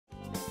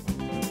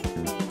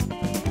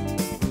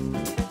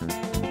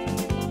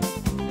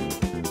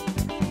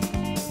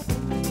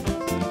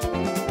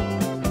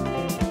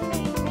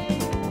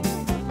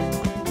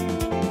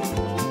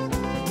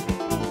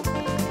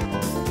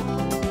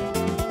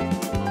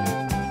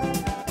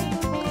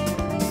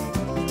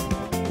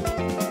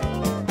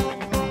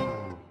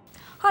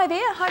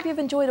hope you've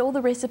enjoyed all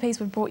the recipes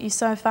we've brought you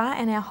so far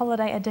in our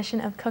holiday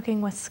edition of Cooking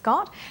with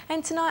Scott.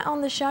 And tonight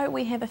on the show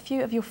we have a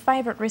few of your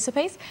favourite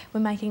recipes. We're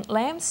making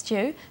lamb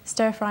stew,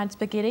 stir-fried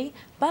spaghetti,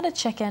 butter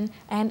chicken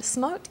and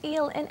smoked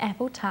eel and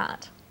apple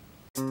tart.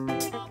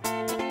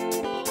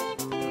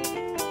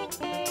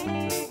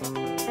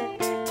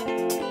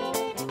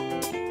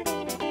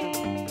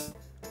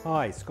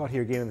 Hi, Scott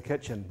here again in the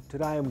kitchen.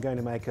 Today I'm going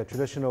to make a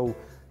traditional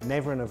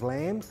navarin of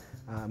lamb.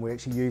 We're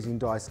actually using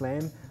diced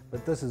lamb,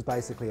 but this is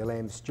basically a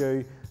lamb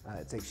stew.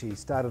 It's actually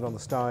started on the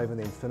stove and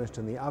then finished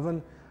in the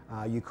oven.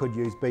 You could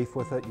use beef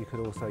with it, you could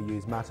also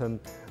use mutton,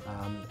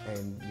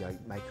 and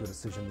make your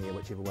decision there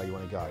whichever way you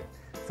want to go.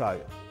 So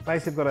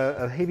basically I've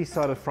got a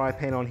heavy-sided fry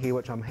pan on here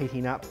which I'm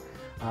heating up.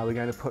 We're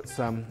going to put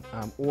some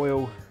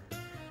oil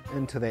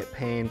into that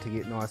pan to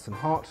get nice and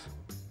hot.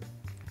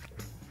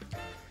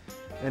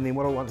 And then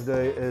what I want to do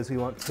is we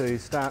want to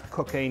start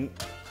cooking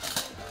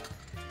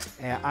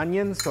our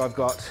onions. So I've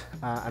got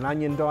an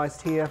onion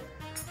diced here.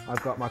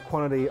 I've got my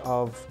quantity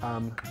of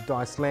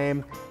diced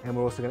lamb, and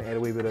we're also going to add a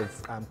wee bit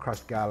of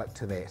crushed garlic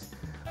to that.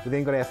 We've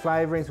then got our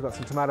flavourings. We've got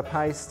some tomato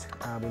paste.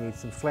 We need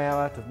some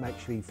flour to make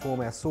sure we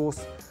form our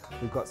sauce.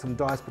 We've got some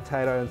diced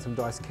potato and some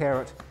diced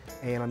carrot,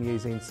 and I'm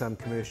using some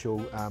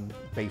commercial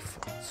beef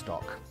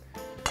stock.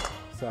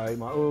 So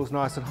my oil's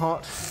nice and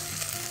hot.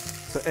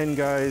 So in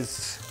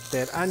goes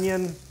that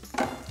onion,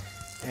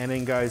 and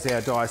in goes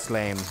our diced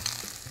lamb.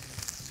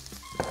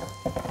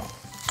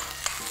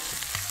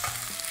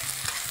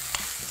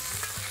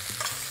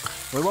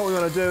 Well, what we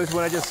want to do is we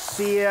want to just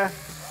sear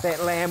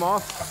that lamb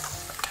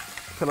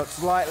off till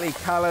it's lightly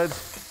coloured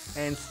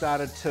and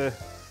started to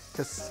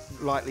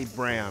lightly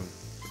brown.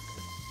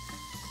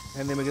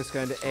 And then we're just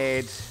going to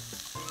add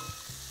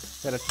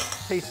about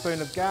a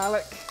teaspoon of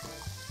garlic.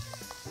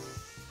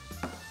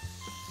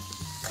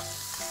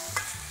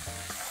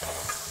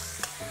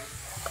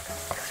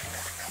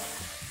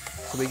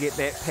 So we get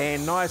that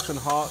pan nice and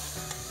hot.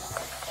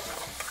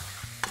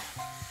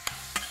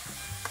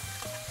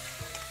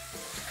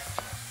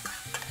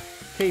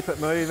 Keep it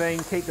moving,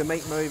 keep the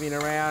meat moving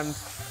around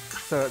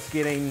so it's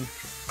getting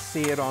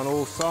seared on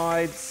all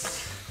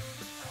sides.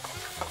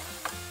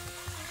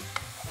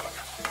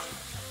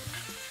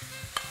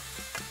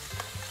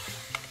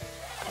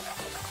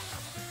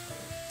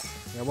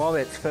 Now while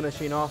that's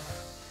finishing off,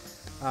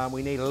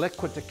 we need a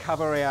liquid to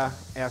cover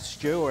our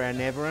stew or our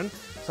navarin.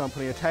 So I'm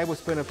putting a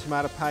tablespoon of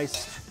tomato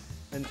paste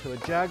into a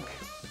jug,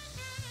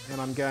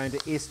 and I'm going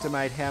to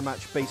estimate how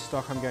much beef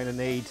stock I'm going to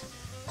need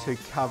to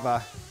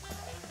cover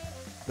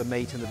the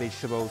meat and the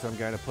vegetables I'm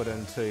going to put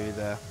into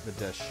the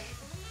dish.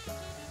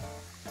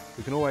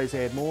 We can always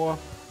add more,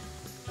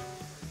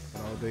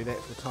 but I'll do that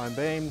for the time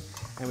being.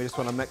 And we just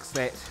want to mix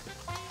that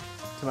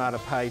tomato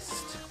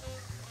paste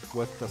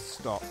with the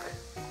stock.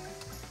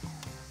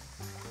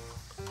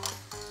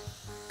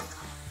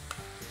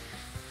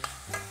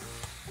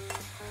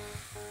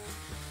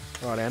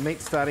 Right, our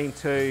meat's starting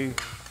to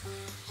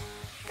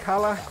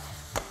colour,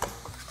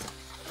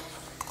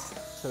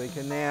 so we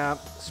can now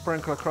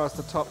sprinkle across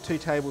the top 2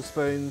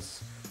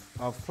 tablespoons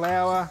of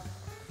flour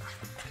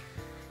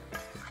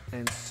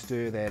and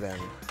stir that in.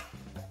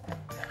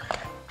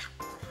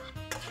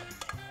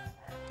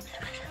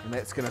 And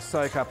that's going to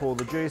soak up all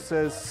the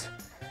juices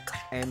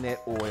and that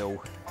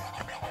oil.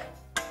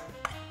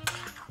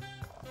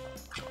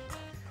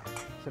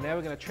 So now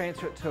we're going to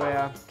transfer it to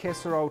our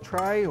casserole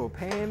tray or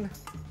pan.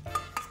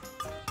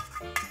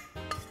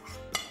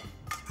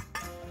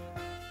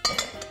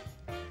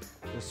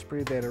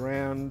 Spread that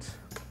around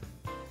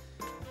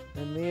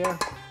in there.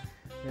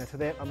 Now to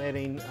that I'm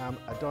adding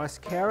a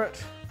diced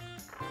carrot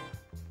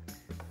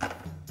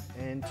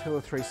and 2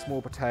 or 3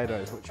 small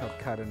potatoes which I've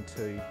cut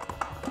into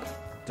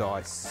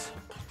dice.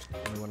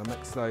 And we want to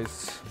mix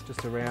those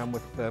just around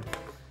with the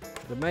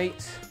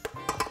meat.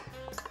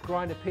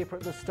 Grind a pepper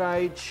at this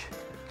stage.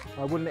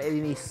 I wouldn't add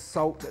any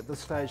salt at this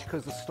stage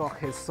because the stock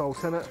has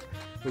salt in it.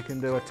 We can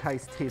do a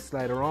taste test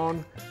later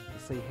on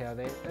to see how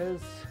that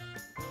is.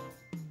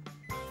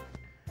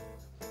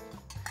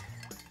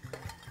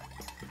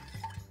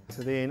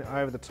 So then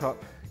over the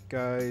top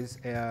goes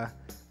our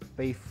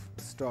beef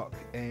stock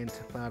and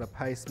tomato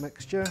paste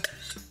mixture.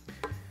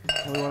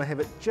 And we want to have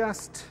it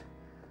just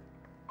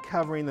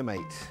covering the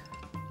meat.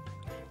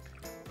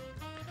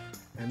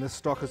 And this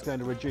stock is going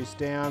to reduce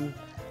down,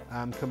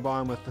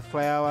 combine with the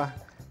flour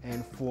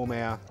and form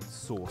our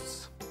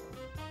sauce.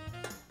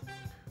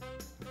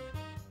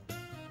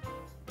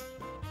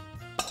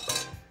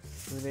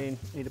 We then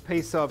need a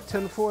piece of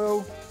tin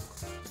foil.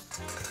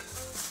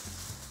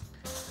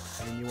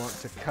 And you want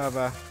to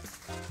cover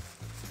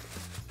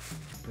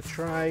the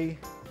tray,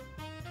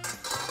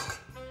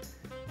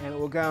 and it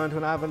will go into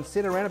an oven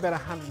set around about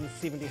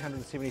 170,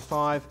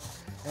 175,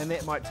 and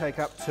that might take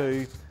up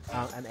to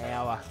an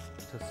hour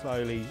to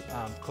slowly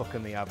cook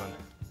in the oven.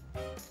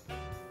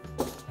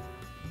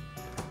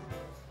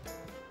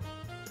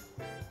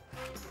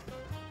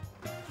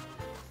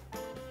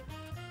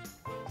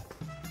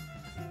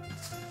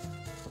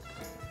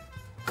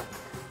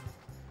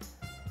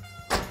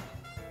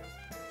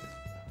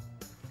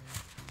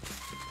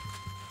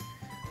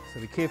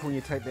 be careful when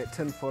you take that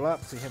tin foil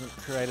up so you haven't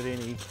created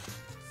any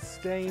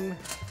steam.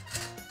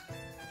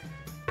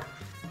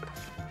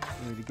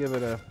 You need to give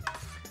it a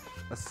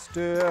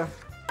stir.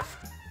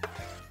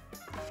 So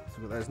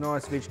we've got those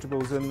nice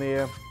vegetables in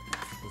there.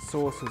 The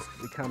sauce has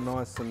become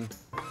nice and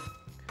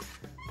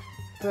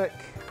thick.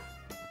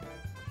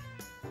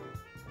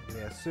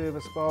 Get our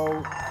service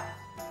bowl.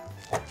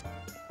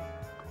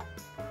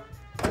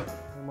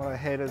 And what I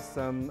had is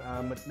some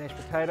mashed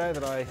potato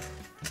that I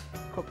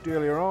cooked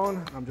earlier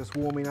on. I'm just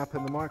warming up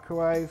in the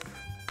microwave.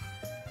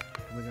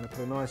 And we're going to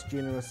put a nice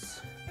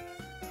generous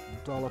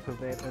dollop of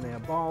that in our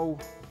bowl.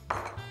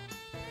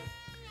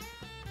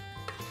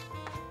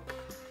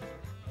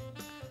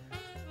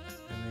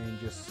 And then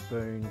just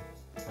spoon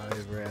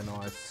over our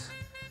nice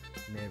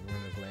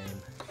navarin of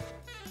lamb.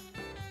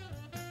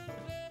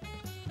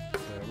 So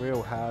a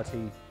real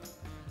hearty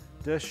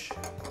dish.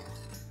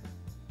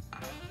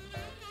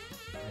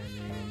 And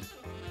then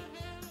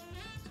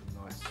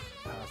some nice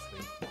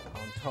parsley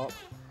on top.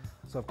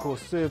 So of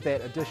course serve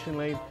that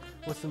additionally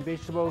with some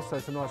vegetables, so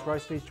some nice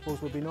roast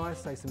vegetables would be nice,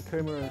 say some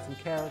kumara and some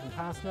carrot and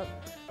parsnip,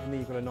 and then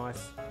you've got a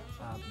nice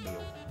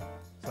meal.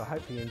 So I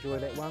hope you enjoy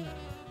that one,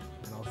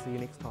 and I'll see you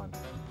next time.